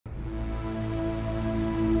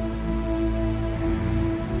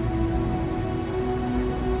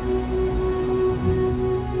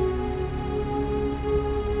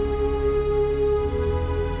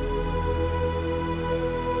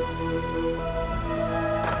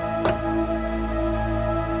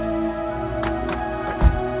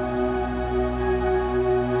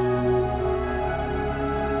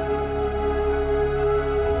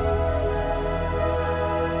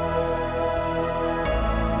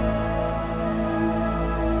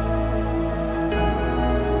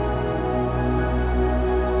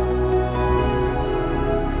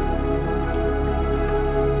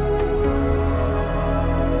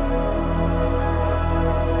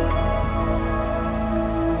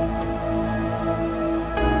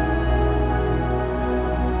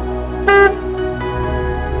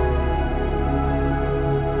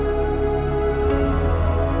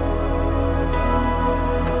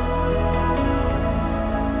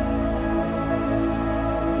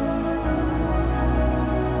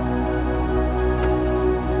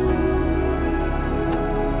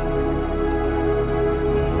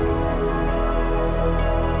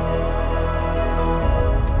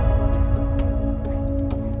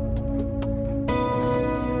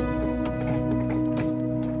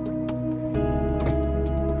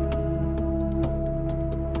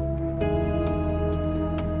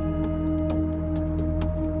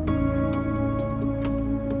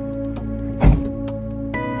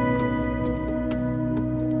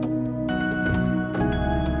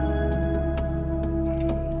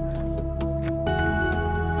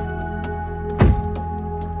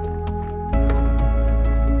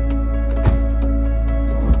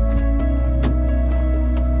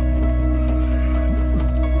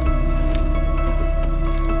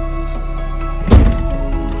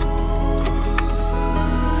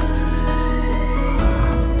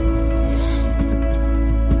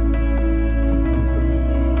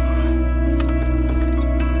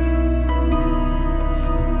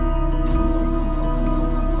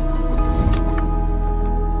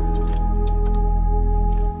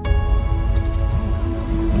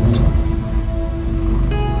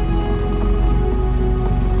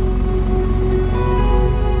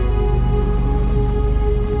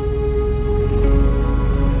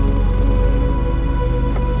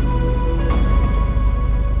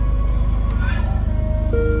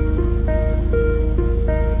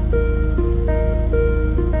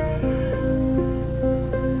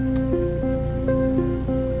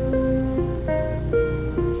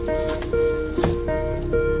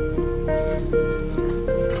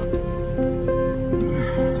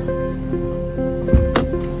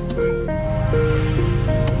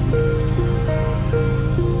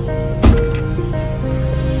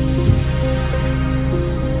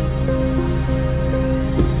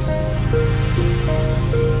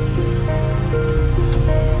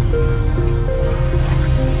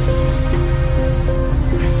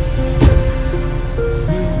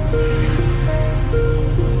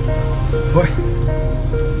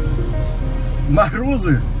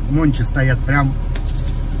морозы нонче стоят прям,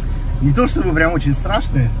 не то чтобы прям очень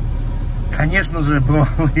страшные, конечно же,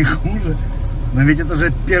 бывало и хуже, но ведь это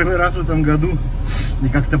же первый раз в этом году, и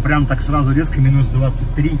как-то прям так сразу резко минус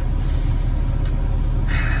 23.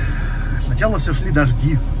 Сначала все шли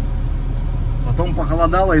дожди, потом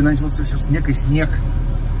похолодало и начался все снег и снег,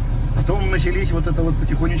 потом начались вот это вот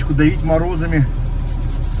потихонечку давить морозами.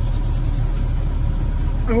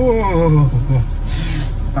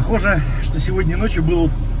 Похоже, что сегодня ночью был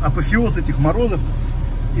апофеоз этих морозов,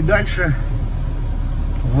 и дальше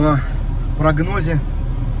в прогнозе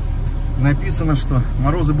написано, что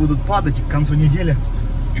морозы будут падать, и к концу недели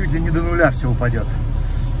чуть ли не до нуля все упадет.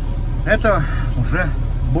 Это уже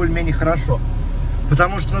более-менее хорошо,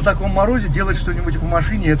 потому что на таком морозе делать что-нибудь в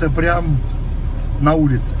машине — это прям на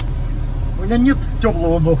улице. У меня нет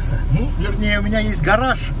теплого бокса, ну, вернее, у меня есть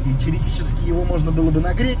гараж, и теоретически его можно было бы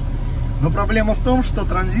нагреть, но проблема в том, что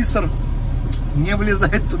транзистор не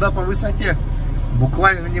влезает туда по высоте,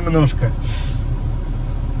 буквально немножко.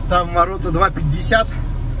 Там ворота 2,50,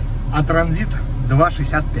 а транзит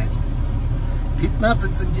 2,65.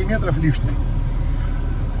 15 сантиметров лишних.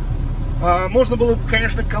 Можно было бы,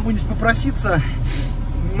 конечно, кому-нибудь попроситься,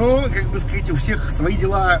 но, как бы сказать, у всех свои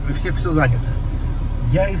дела, у всех все занято.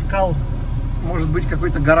 Я искал, может быть,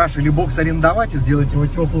 какой-то гараж или бокс арендовать и сделать его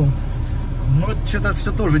теплым, но что-то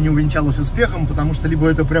все тоже не увенчалось успехом, потому что либо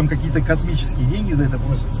это прям какие-то космические деньги за это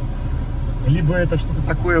просятся, либо это что-то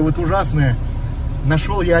такое вот ужасное.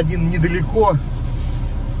 Нашел я один недалеко,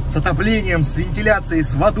 с отоплением, с вентиляцией,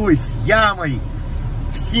 с водой, с ямой,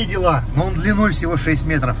 все дела, но он длиной всего 6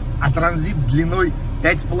 метров, а транзит длиной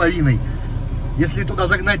 5,5. Если туда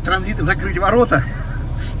загнать транзит и закрыть ворота,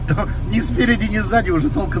 то ни спереди, ни сзади уже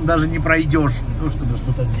толком даже не пройдешь, не то чтобы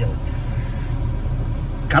что-то сделать.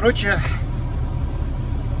 Короче,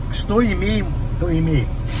 что имеем, то имеем.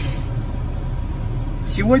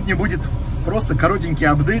 Сегодня будет просто коротенький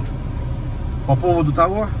апдейт по поводу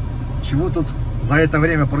того, чего тут за это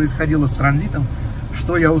время происходило с транзитом,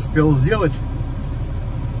 что я успел сделать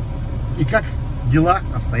и как дела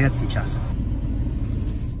обстоят сейчас.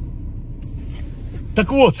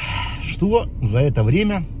 Так вот, что за это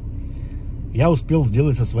время я успел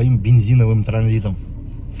сделать со своим бензиновым транзитом?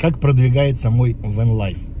 Как продвигается мой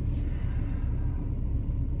вэнлайф?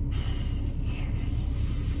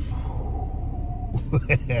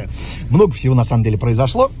 Много всего на самом деле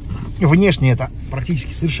произошло. Внешне это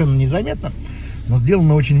практически совершенно незаметно, но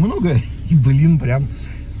сделано очень много, и, блин, прям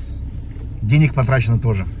денег потрачено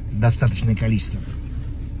тоже достаточное количество.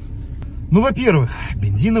 Ну, во-первых,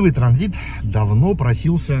 бензиновый транзит давно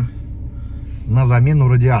просился на замену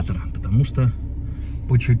радиатора, потому что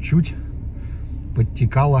по чуть-чуть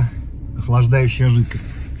подтекала охлаждающая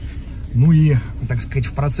жидкость. Ну и, так сказать,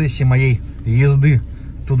 в процессе моей езды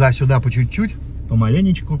туда-сюда по чуть-чуть,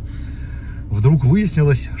 помаленечку, вдруг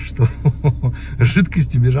выяснилось, что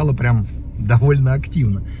жидкость бежала прям довольно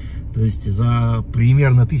активно. То есть за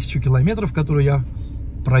примерно 1000 километров, которые я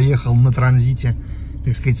проехал на транзите,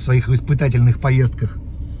 так сказать, в своих испытательных поездках,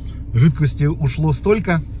 жидкости ушло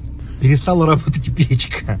столько, перестала работать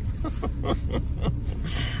печка.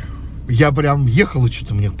 Я прям ехал, и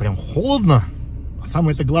что-то мне прям холодно. А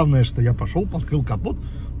самое-то главное, что я пошел, открыл капот,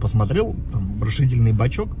 посмотрел, там расширительный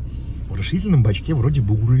бачок. В расширительном бачке вроде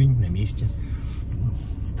бы уровень на месте.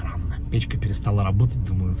 Странно. Печка перестала работать,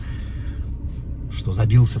 думаю, что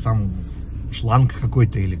забился там шланг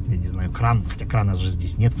какой-то или, я не знаю, кран. Хотя крана же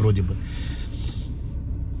здесь нет вроде бы.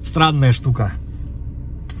 Странная штука.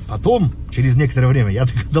 Потом, через некоторое время, я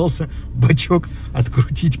догадался бачок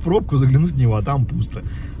открутить пробку, заглянуть в него, а там пусто.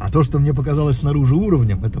 А то, что мне показалось снаружи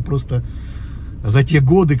уровнем, это просто за те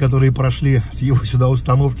годы, которые прошли с его сюда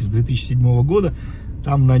установки с 2007 года,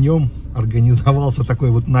 там на нем организовался такой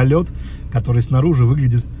вот налет, который снаружи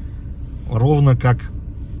выглядит ровно как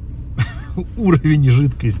уровень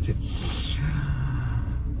жидкости.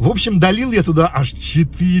 В общем, долил я туда аж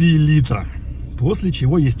 4 литра. После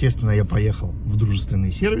чего, естественно, я поехал в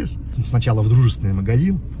дружественный сервис. Сначала в дружественный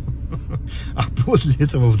магазин, а после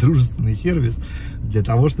этого в дружественный сервис для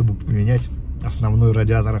того, чтобы поменять основной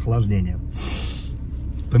радиатор охлаждения.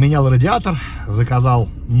 Поменял радиатор, заказал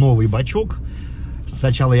новый бачок.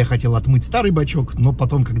 Сначала я хотел отмыть старый бачок, но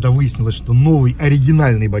потом, когда выяснилось, что новый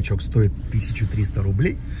оригинальный бачок стоит 1300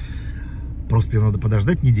 рублей, просто его надо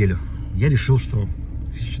подождать неделю, я решил, что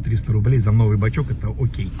 1300 рублей за новый бачок — это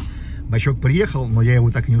окей. Бачок приехал, но я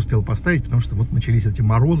его так и не успел поставить, потому что вот начались эти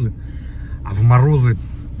морозы, а в морозы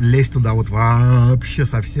лезть туда вот вообще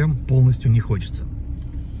совсем полностью не хочется.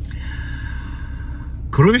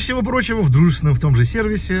 Кроме всего прочего, в дружественном в том же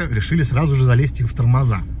сервисе решили сразу же залезть и в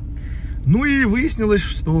тормоза. Ну и выяснилось,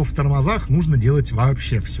 что в тормозах нужно делать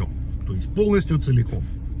вообще все. То есть полностью целиком.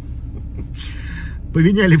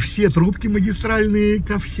 Поменяли все трубки магистральные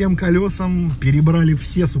ко всем колесам, перебрали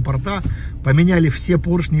все суппорта, поменяли все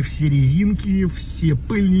поршни, все резинки, все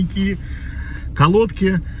пыльники,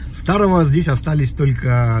 колодки. Старого здесь остались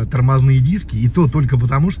только тормозные диски, и то только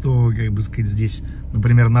потому, что, как бы сказать, здесь,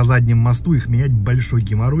 например, на заднем мосту их менять большой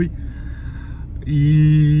геморрой.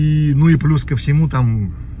 И, ну и плюс ко всему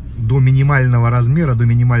там до минимального размера, до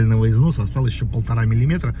минимального износа осталось еще 1,5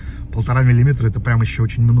 миллиметра. 1,5 миллиметра это прям еще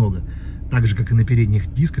очень много. Так же, как и на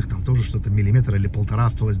передних дисках, там тоже что-то миллиметр или 1,5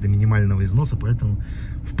 осталось до минимального износа. Поэтому,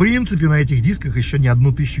 в принципе, на этих дисках еще не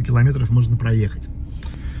 1000 километров можно проехать.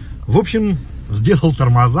 В общем, сделал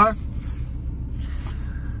тормоза,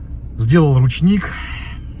 сделал ручник.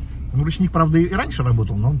 Ну, ручник, правда, и раньше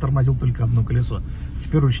работал, но он тормозил только одно колесо.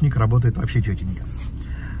 Теперь ручник работает вообще четенько.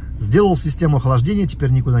 Сделал систему охлаждения,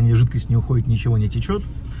 теперь никуда ни жидкость не уходит, ничего не течет.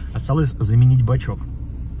 Осталось заменить бачок.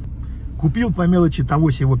 Купил по мелочи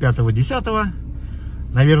того сего 5-10.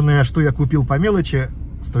 Наверное, что я купил по мелочи,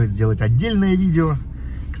 стоит сделать отдельное видео.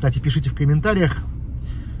 Кстати, пишите в комментариях,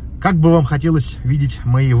 как бы вам хотелось видеть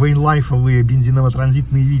мои вэнлайфовые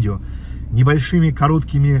бензиново-транзитные видео. Небольшими,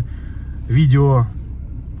 короткими видео,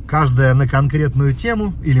 каждое на конкретную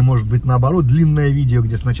тему. Или, может быть, наоборот, длинное видео,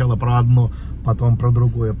 где сначала про одно, потом про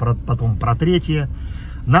другое, потом про третье.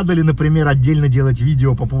 Надо ли, например, отдельно делать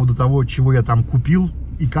видео по поводу того, чего я там купил,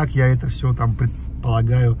 и как я это все там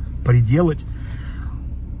предполагаю приделать.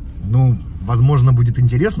 Ну, возможно, будет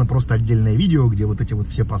интересно, просто отдельное видео, где вот эти вот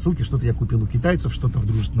все посылки, что-то я купил у китайцев, что-то в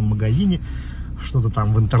дружественном магазине, что-то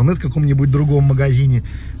там в интернет каком-нибудь другом магазине,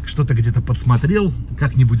 что-то где-то подсмотрел,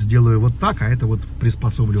 как-нибудь сделаю вот так, а это вот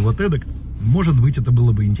приспособлю вот эдак. Может быть, это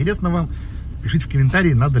было бы интересно вам. Пишите в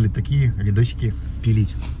комментарии, надо ли такие видосики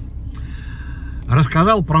пилить.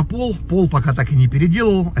 Рассказал про пол. Пол пока так и не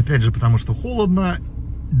переделал. Опять же, потому что холодно.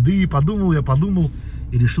 Да и подумал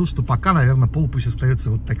и решил, что пока, наверное, пол пусть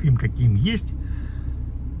остается вот таким, каким есть.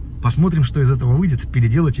 Посмотрим, что из этого выйдет.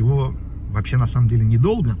 Переделать его вообще на самом деле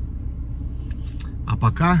недолго. А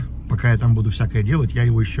пока я там буду всякое делать, я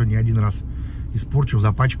его еще не один раз испорчу,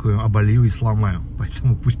 запачкаю, оболью и сломаю.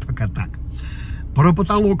 Поэтому пусть пока так. Про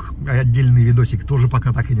потолок отдельный видосик тоже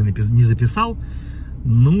пока так и не записал.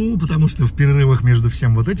 Ну, потому что в перерывах между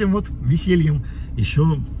всем вот этим вот весельем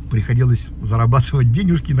еще приходилось зарабатывать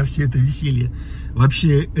денежки на все это веселье.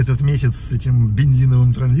 Вообще, этот месяц с этим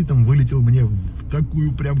бензиновым транзитом вылетел мне в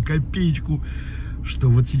такую прям копеечку, что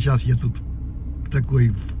вот сейчас я тут такой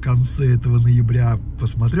в конце этого ноября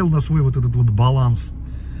посмотрел на свой вот этот вот баланс.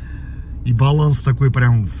 И баланс такой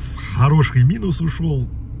прям в хороший минус ушел.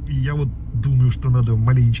 И я вот думаю, что надо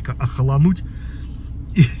маленечко охолонуть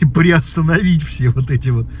и приостановить все вот эти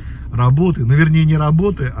вот работы, ну, вернее, не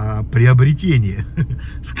работы, а приобретения,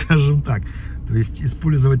 скажем так. То есть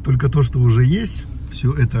использовать только то, что уже есть,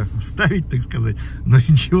 все это ставить, так сказать, но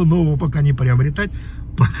ничего нового пока не приобретать,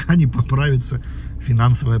 пока не поправится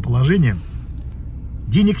финансовое положение.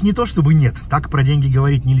 Денег не то чтобы нет, так про деньги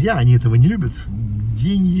говорить нельзя, они этого не любят.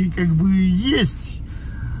 Деньги как бы есть,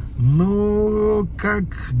 но,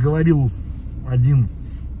 как говорил один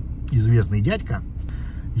известный дядька,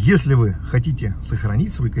 если вы хотите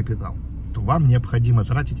сохранить свой капитал, то вам необходимо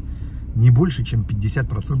тратить не больше, чем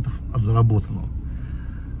 50% от заработанного.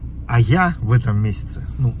 А я в этом месяце,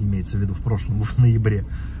 ну, имеется в виду в прошлом, в ноябре,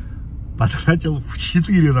 потратил в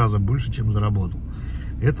 4 раза больше, чем заработал.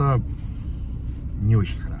 Это не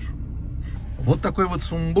очень хорошо. Вот такой вот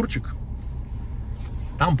сумбурчик.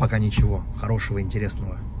 Там пока ничего хорошего,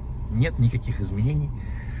 интересного нет, никаких изменений.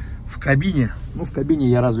 В кабине, ну, в кабине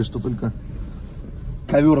я разве что только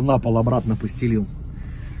ковер на пол обратно постелил.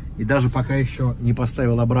 И даже пока еще не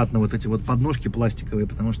поставил обратно вот эти вот подножки пластиковые,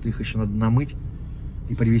 потому что их еще надо намыть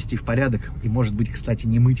и привести в порядок. И, может быть, кстати,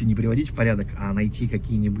 не мыть и не приводить в порядок, а найти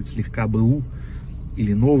какие-нибудь слегка БУ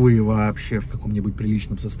или новые вообще в каком-нибудь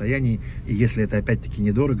приличном состоянии. И если это опять-таки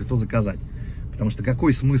недорого, то заказать. Потому что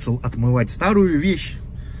какой смысл отмывать старую вещь?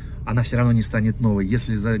 Она все равно не станет новой.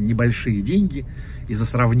 Если за небольшие деньги и за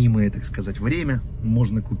сравнимое, так сказать, время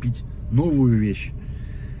можно купить новую вещь.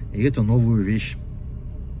 И эту новую вещь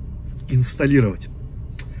инсталлировать.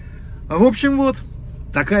 В общем, вот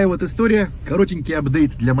такая вот история. Коротенький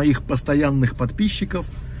апдейт для моих постоянных подписчиков.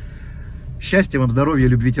 Счастья вам, здоровья,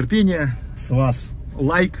 любви, терпения. С вас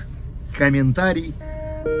лайк, комментарий.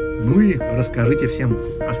 Ну и расскажите всем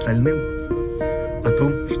остальным о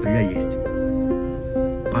том, что я есть.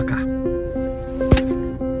 Пока.